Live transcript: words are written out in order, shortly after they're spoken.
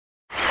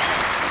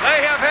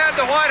They have had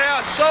the White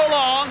House so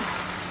long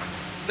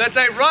that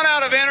they've run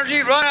out of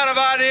energy, run out of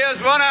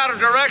ideas, run out of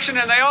direction,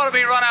 and they ought to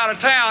be run out of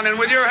town, and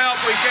with your help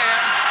we can.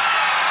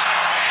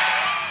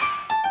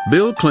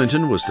 Bill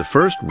Clinton was the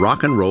first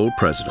rock and roll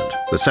president.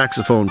 The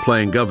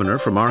saxophone-playing governor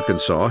from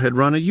Arkansas had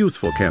run a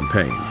youthful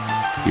campaign.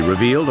 He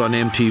revealed on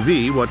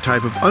MTV what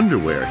type of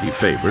underwear he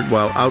favored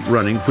while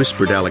outrunning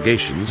whispered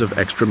allegations of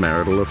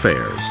extramarital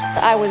affairs.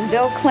 I was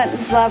Bill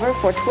Clinton's lover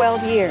for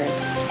 12 years.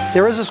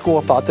 There is a school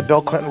of thought that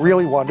Bill Clinton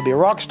really wanted to be a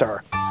rock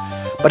star,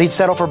 but he'd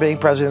settle for being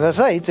president of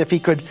the States if he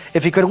could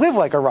live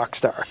like a rock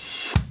star.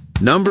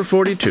 Number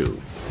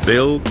 42,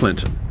 Bill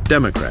Clinton,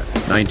 Democrat,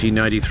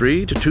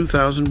 1993 to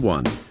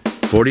 2001,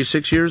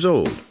 46 years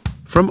old,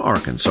 from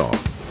Arkansas.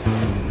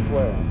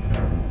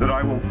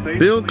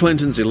 Bill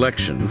Clinton's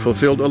election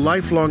fulfilled a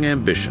lifelong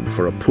ambition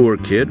for a poor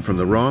kid from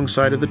the wrong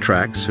side of the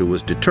tracks who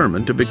was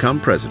determined to become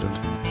president.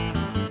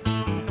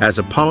 As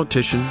a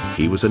politician,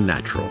 he was a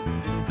natural.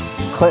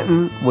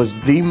 Clinton was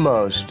the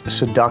most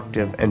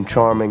seductive and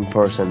charming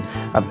person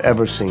I've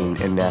ever seen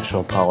in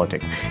national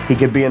politics. He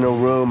could be in a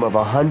room of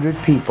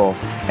 100 people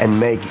and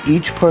make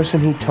each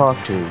person he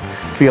talked to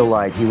feel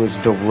like he was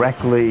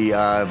directly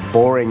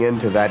boring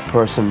into that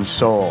person's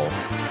soul.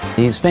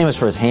 He's famous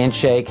for his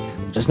handshake.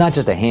 It's not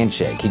just a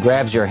handshake. He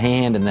grabs your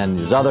hand and then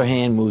his other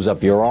hand moves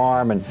up your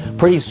arm, and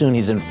pretty soon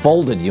he's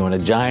enfolded you in a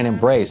giant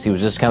embrace. He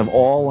was just kind of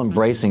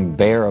all-embracing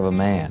bear of a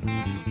man.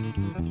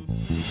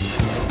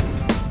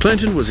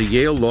 Clinton was a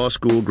Yale Law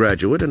School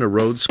graduate and a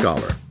Rhodes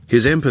Scholar.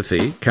 His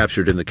empathy,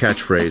 captured in the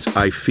catchphrase,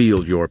 "I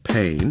feel your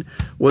pain,"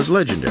 was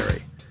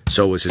legendary.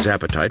 So was his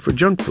appetite for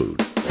junk food.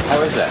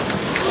 How is that?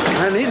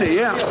 I need it,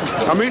 yeah.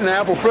 I'm eating an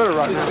apple fritter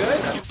right now.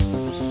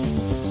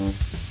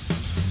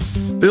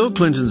 Bill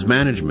Clinton's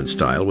management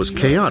style was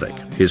chaotic.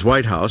 His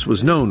White House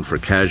was known for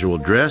casual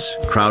dress,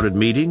 crowded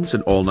meetings,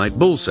 and all-night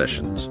bull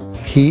sessions.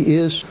 He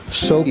is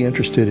so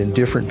interested in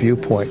different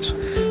viewpoints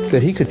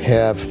that he could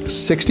have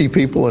 60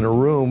 people in a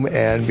room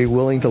and be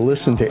willing to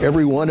listen to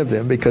every one of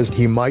them because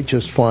he might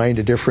just find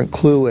a different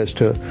clue as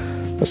to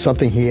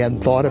something he hadn't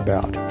thought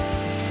about.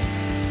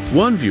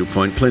 One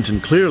viewpoint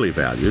Clinton clearly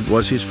valued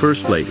was his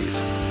first ladies.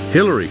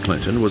 Hillary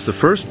Clinton was the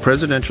first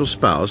presidential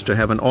spouse to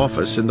have an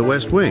office in the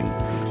West Wing.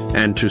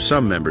 And to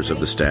some members of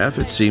the staff,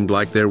 it seemed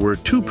like there were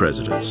two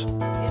presidents.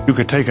 You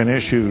could take an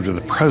issue to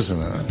the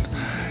president,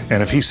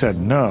 and if he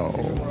said no,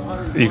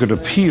 you could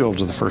appeal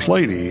to the First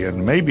Lady,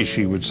 and maybe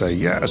she would say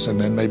yes,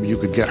 and then maybe you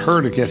could get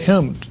her to get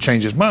him to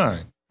change his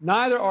mind.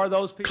 Neither are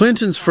those people.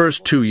 Clinton's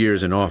first 2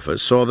 years in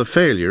office saw the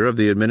failure of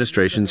the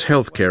administration's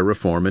health care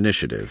reform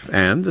initiative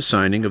and the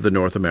signing of the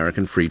North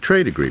American Free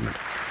Trade Agreement.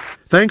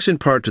 Thanks in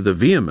part to the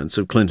vehemence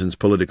of Clinton's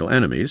political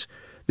enemies,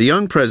 the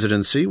young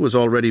presidency was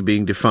already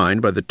being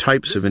defined by the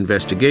types of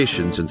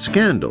investigations and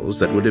scandals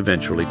that would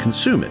eventually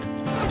consume it.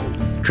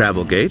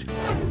 Travelgate,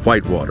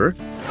 Whitewater,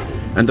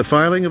 and the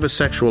filing of a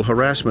sexual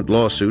harassment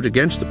lawsuit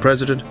against the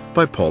president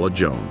by Paula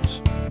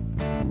Jones.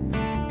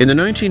 In the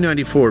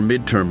 1994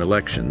 midterm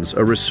elections,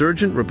 a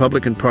resurgent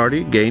Republican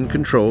Party gained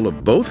control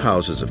of both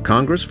houses of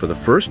Congress for the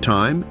first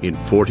time in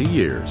 40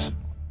 years.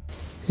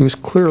 He was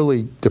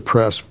clearly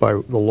depressed by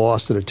the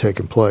loss that had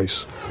taken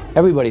place.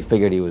 Everybody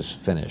figured he was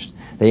finished.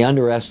 They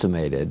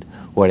underestimated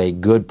what a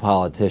good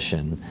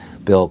politician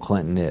Bill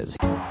Clinton is.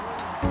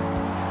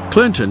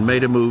 Clinton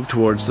made a move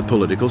towards the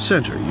political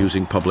center,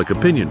 using public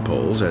opinion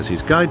polls as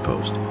his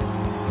guidepost.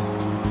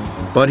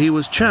 But he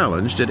was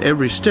challenged at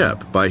every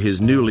step by his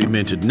newly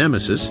minted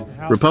nemesis,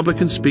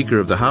 Republican Speaker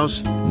of the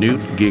House, Newt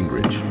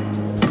Gingrich.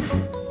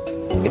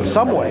 In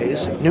some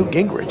ways, Newt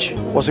Gingrich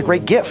was a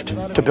great gift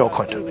to Bill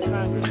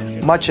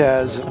Clinton, much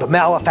as the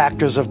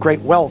malefactors of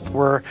great wealth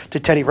were to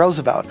Teddy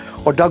Roosevelt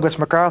or Douglas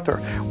MacArthur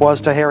was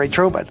to Harry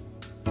Truman.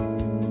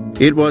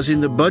 It was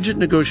in the budget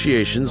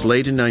negotiations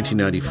late in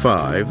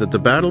 1995 that the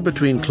battle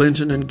between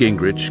Clinton and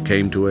Gingrich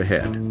came to a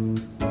head.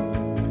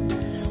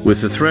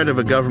 With the threat of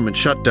a government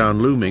shutdown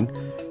looming,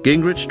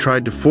 Gingrich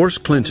tried to force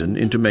Clinton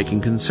into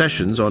making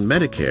concessions on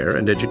Medicare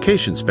and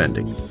education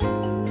spending.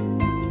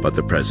 But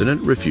the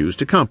president refused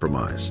to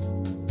compromise.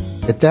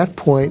 At that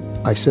point,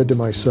 I said to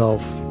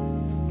myself,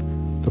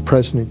 the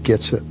president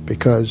gets it,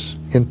 because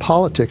in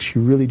politics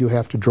you really do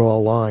have to draw a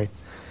line.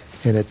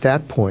 And at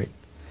that point,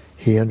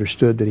 he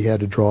understood that he had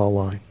to draw a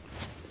line.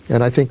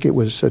 And I think it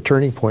was a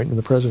turning point in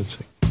the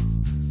presidency.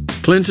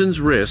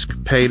 Clinton's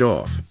risk paid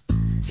off.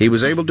 He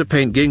was able to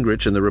paint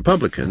Gingrich and the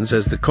Republicans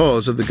as the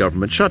cause of the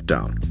government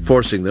shutdown,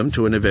 forcing them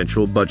to an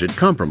eventual budget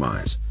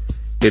compromise.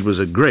 It was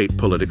a great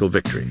political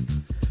victory.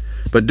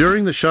 But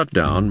during the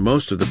shutdown,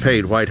 most of the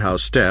paid White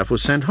House staff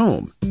was sent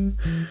home,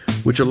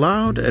 which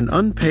allowed an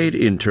unpaid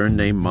intern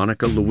named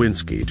Monica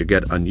Lewinsky to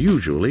get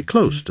unusually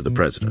close to the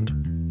president.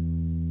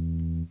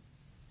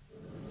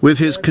 With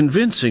his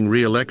convincing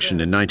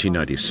re-election in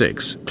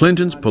 1996,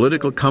 Clinton's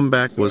political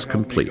comeback was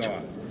complete.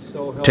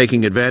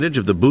 Taking advantage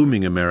of the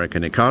booming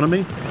American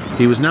economy,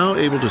 he was now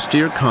able to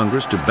steer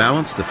Congress to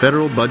balance the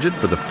federal budget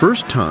for the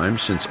first time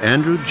since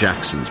Andrew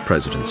Jackson's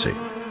presidency.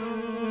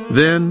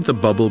 Then the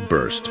bubble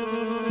burst.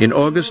 In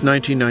August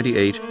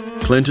 1998,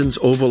 Clinton's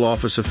Oval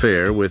Office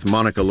affair with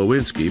Monica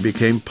Lewinsky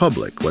became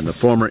public when the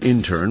former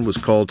intern was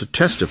called to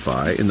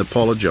testify in the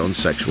Paula Jones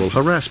sexual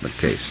harassment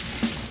case.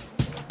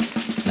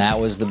 That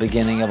was the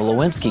beginning of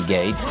Lewinsky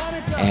Gate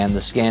and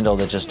the scandal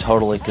that just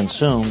totally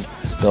consumed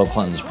Bill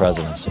Clinton's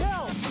presidency.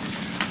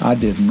 I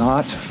did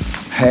not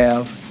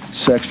have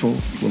sexual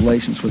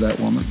relations with that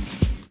woman.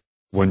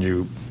 When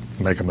you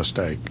make a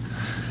mistake,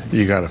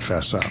 you got to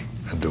fess up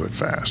and do it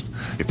fast.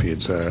 If he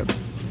had said,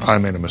 I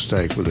made a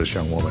mistake with this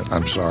young woman,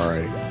 I'm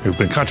sorry, it would have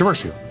been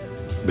controversial,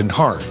 been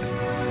hard.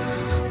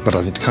 But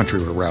I think the country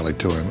would have rallied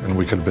to him and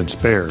we could have been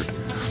spared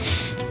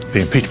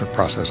the impeachment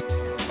process.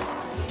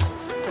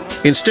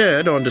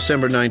 Instead, on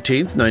December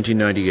 19,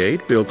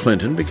 1998, Bill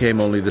Clinton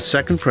became only the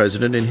second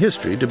president in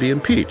history to be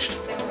impeached.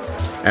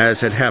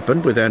 As had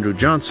happened with Andrew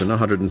Johnson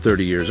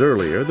 130 years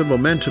earlier, the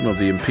momentum of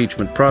the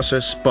impeachment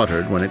process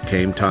sputtered when it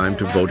came time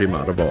to vote him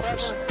out of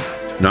office.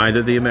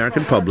 Neither the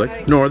American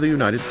public nor the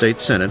United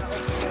States Senate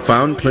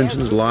found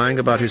Clinton's lying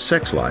about his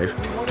sex life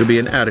to be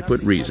an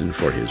adequate reason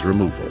for his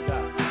removal.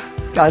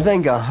 I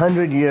think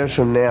 100 years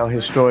from now,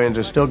 historians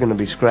are still going to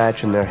be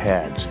scratching their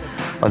heads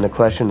on the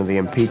question of the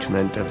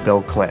impeachment of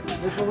Bill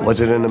Clinton.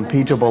 Was it an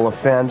impeachable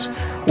offense?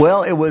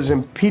 Well, it was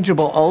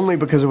impeachable only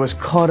because it was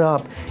caught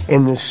up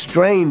in this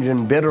strange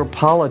and bitter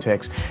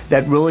politics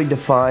that really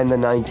defined the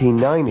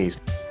 1990s.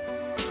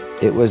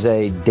 It was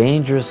a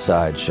dangerous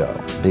sideshow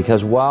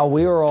because while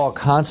we were all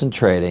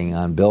concentrating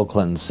on Bill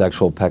Clinton's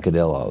sexual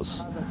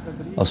peccadillos,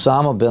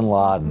 Osama bin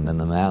Laden in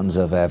the mountains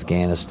of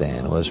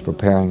Afghanistan was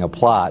preparing a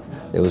plot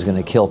that was going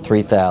to kill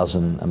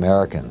 3,000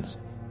 Americans.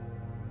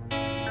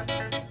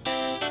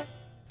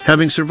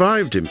 Having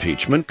survived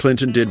impeachment,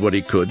 Clinton did what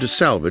he could to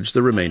salvage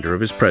the remainder of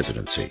his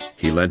presidency.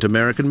 He lent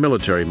American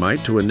military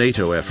might to a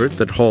NATO effort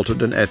that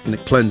halted an ethnic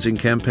cleansing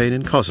campaign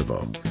in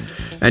Kosovo.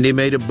 And he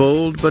made a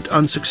bold but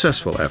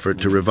unsuccessful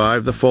effort to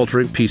revive the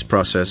faltering peace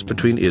process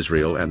between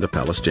Israel and the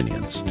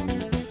Palestinians.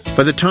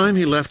 By the time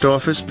he left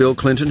office, Bill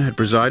Clinton had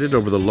presided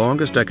over the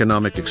longest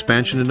economic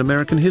expansion in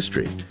American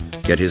history.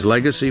 Yet his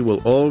legacy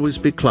will always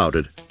be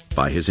clouded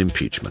by his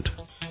impeachment.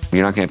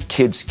 You're not going to have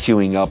kids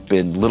queuing up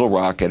in Little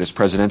Rock at his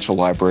presidential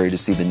library to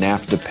see the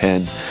NAFTA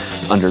pen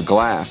under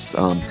glass.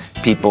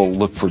 People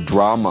look for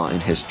drama in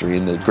history,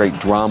 and the great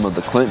drama of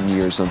the Clinton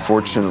years,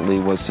 unfortunately,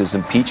 was his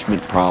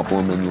impeachment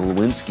problem and the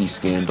Lewinsky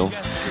scandal,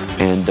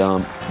 and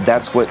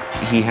that's what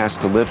he has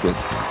to live with.